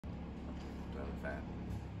fat.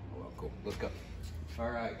 Oh, well, cool. Let's go.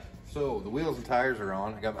 All right. So the wheels and tires are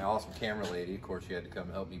on. I got my awesome camera lady. Of course, she had to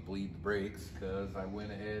come help me bleed the brakes because I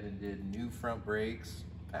went ahead and did new front brakes,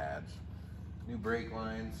 pads, new brake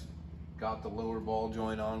lines, got the lower ball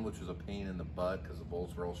joint on, which was a pain in the butt because the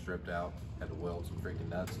bolts were all stripped out. Had to weld some freaking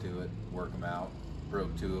nuts to it, work them out,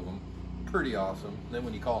 broke 2 of them. Pretty awesome. And then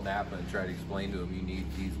when you call Napa and try to explain to them you need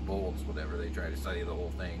these bolts, whatever, they try to study the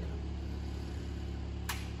whole thing.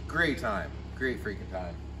 Great time, great freaking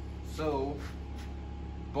time. So,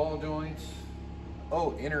 ball joints,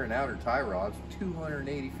 oh, inner and outer tie rods,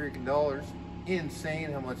 $280 freaking dollars.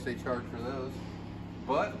 Insane how much they charge for those.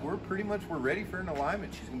 But we're ready for an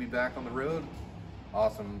alignment. She's gonna be back on the road.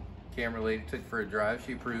 Awesome camera lady, took for a drive,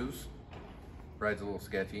 she approves. Ride's a little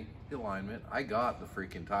sketchy. The alignment, I got the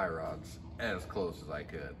freaking tie rods as close as I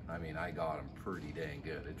could. I mean, I got them pretty dang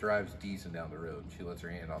good. It drives decent down the road. She lets her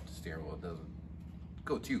hand off the steering wheel. It doesn't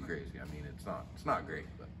go too crazy. I mean, it's not great,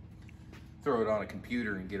 but throw it on a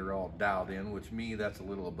computer and get her all dialed in, which that's a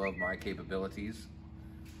little above my capabilities,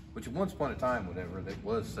 which at once upon a time, whatever, that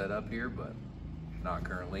was set up here, but not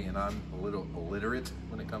currently, and I'm a little illiterate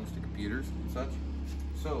when it comes to computers and such.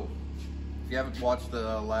 So, if you haven't watched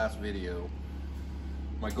the last video,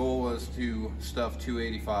 my goal was to stuff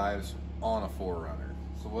 285s on a 4Runner.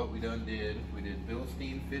 So what we did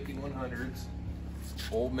Bilstien 5100s,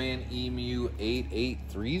 Old Man Emu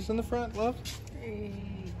 883s in the front, love?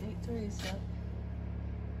 883s, yeah.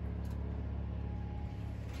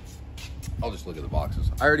 I'll just look at the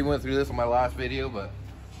boxes. I already went through this on my last video, but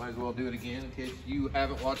might as well do it again in case you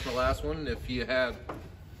haven't watched my last one. If you have,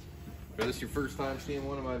 or this is your first time seeing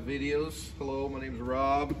one of my videos, hello, my name's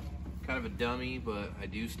Rob. Kind of a dummy, but I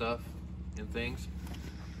do stuff and things.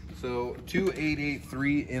 So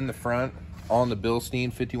 2883 in the front on the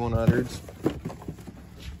Bilstien 5100s.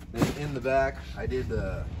 Then in the back, I did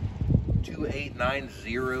the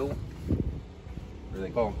 2890, or they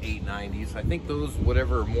call them 890s. I think those,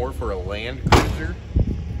 whatever, are more for a Land Cruiser.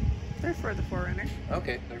 They're for the 4Runner.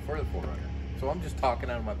 Okay, they're for the 4Runner. So I'm just talking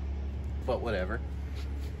out of my butt, whatever.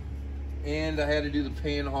 And I had to do the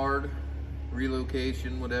pan hard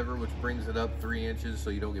relocation, whatever, which brings it up 3 inches so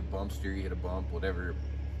you don't get bump steer, you hit a bump, whatever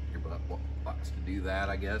your butt wants to do that,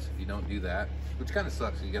 I guess, if you don't do that, which kind of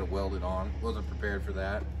sucks, you got to weld it on. Wasn't prepared for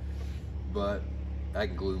that, but I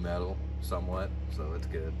can glue metal somewhat, so it's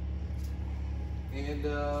good. And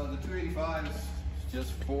the 285 is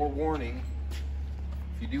just forewarning,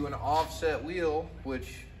 if you do an offset wheel,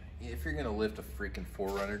 which if you're gonna lift a freaking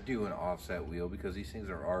 4Runner, do an offset wheel, because these things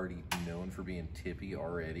are already known for being tippy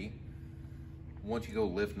already. Once you go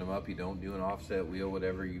lifting them up, you don't do an offset wheel,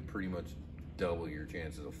 whatever, you pretty much double your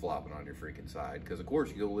chances of flopping on your freaking side. Because of course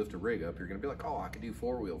you go lift a rig up, you're gonna be like, oh, I can do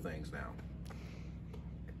 4-wheel things now.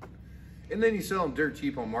 And then you sell them dirt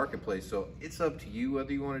cheap on Marketplace, so it's up to you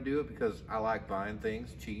whether you want to do it, because I like buying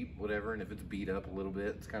things cheap, whatever, and if it's beat up a little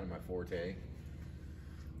bit, it's kind of my forte.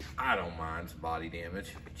 I don't mind some body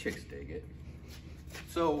damage. Chicks dig it.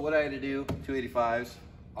 So what I had to do, 285s,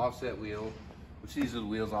 offset wheel, which these are the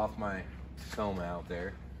wheels off my Tacoma out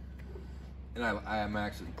there. And I am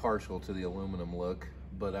actually partial to the aluminum look,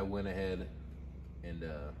 but I went ahead and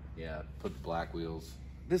yeah, put the black wheels.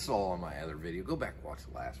 This is all on my other video. Go back and watch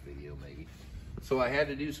the last video maybe. So I had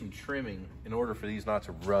to do some trimming in order for these not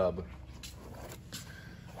to rub.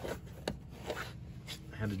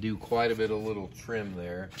 I had to do quite a bit of little trim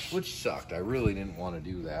there, which sucked. I really didn't want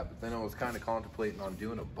to do that, but then I was kind of contemplating on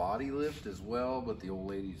doing a body lift as well, but the old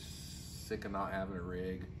lady's sick of not having a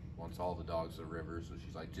rig, wants all the dogs to the river, so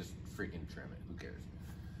she's like, just freaking trim it, who cares?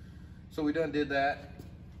 So we done did that.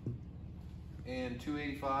 And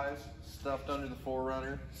 285s stuffed under the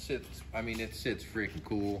 4Runner. It sits freaking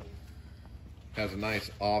cool. Has a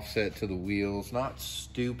nice offset to the wheels. Not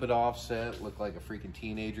stupid offset, look like a freaking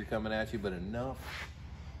teenager coming at you, but enough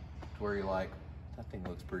to where you're like, that thing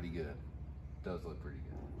looks pretty good. Does look pretty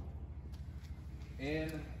good.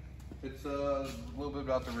 And it's a little bit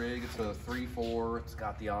about the rig. It's a 3.4. It's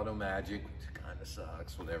got the auto magic, which kind of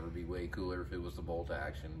sucks. Would ever be way cooler if it was the bolt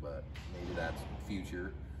action, but maybe that's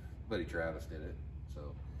future. Buddy Travis did it,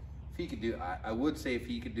 so if he could do it, I would say if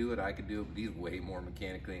he could do it, I could do it, but he's way more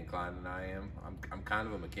mechanically inclined than I am. I'm kind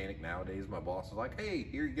of a mechanic nowadays. My boss is like, hey,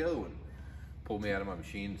 here you go, and pulled me out of my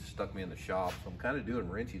machine, stuck me in the shop. So I'm kind of doing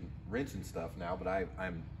wrenching stuff now, but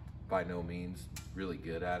I'm by no means really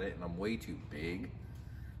good at it, and I'm way too big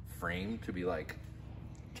framed to be like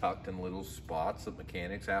tucked in little spots that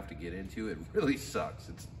mechanics have to get into. It really sucks.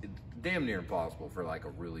 It's damn near impossible for like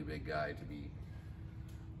a really big guy to be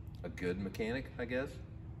a good mechanic, I guess.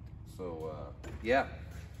 So yeah.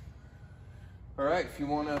 All right, if you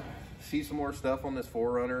want to see some more stuff on this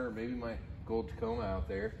 4Runner, or maybe gold Tacoma out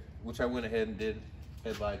there, which I went ahead and did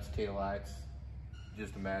headlights, taillights,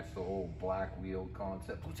 just to match the whole black wheel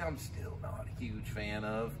concept, which I'm still not a huge fan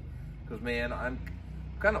of. Because, man, I'm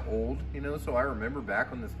kind of old, you know, so I remember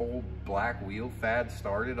back when this whole black wheel fad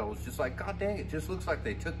started, I was just like, God dang, it just looks like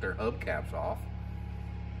they took their hubcaps off.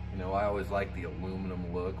 You know, I always like the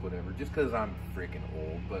aluminum look, whatever, just because I'm freaking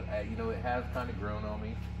old. But, you know, it has kind of grown on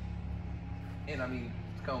me. And, I mean,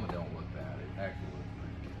 Tacoma don't look bad. It actually looks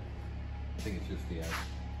pretty good. I think it's just the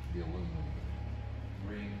aluminum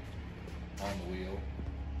ring on the wheel.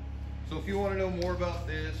 So if you want to know more about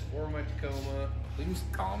this or my Tacoma, leave me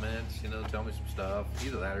some comments, you know, tell me some stuff.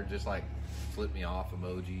 Either that or just like flip me off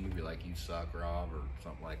emoji, be like, you suck, Rob, or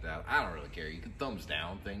something like that. I don't really care. You can thumbs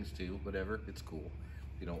down things too, whatever. It's cool.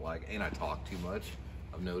 If you don't like it. And I talk too much.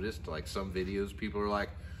 I've noticed like some videos, people are like,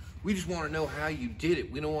 we just want to know how you did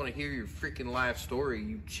it. We don't want to hear your freaking life story.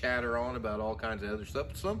 You chatter on about all kinds of other stuff.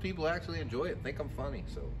 But some people actually enjoy it, think I'm funny,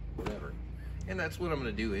 so whatever. And that's what I'm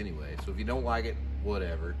gonna do anyway. So if you don't like it,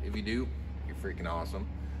 whatever. If you do, you're freaking awesome.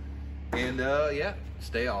 And yeah,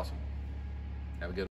 stay awesome. Have a good one.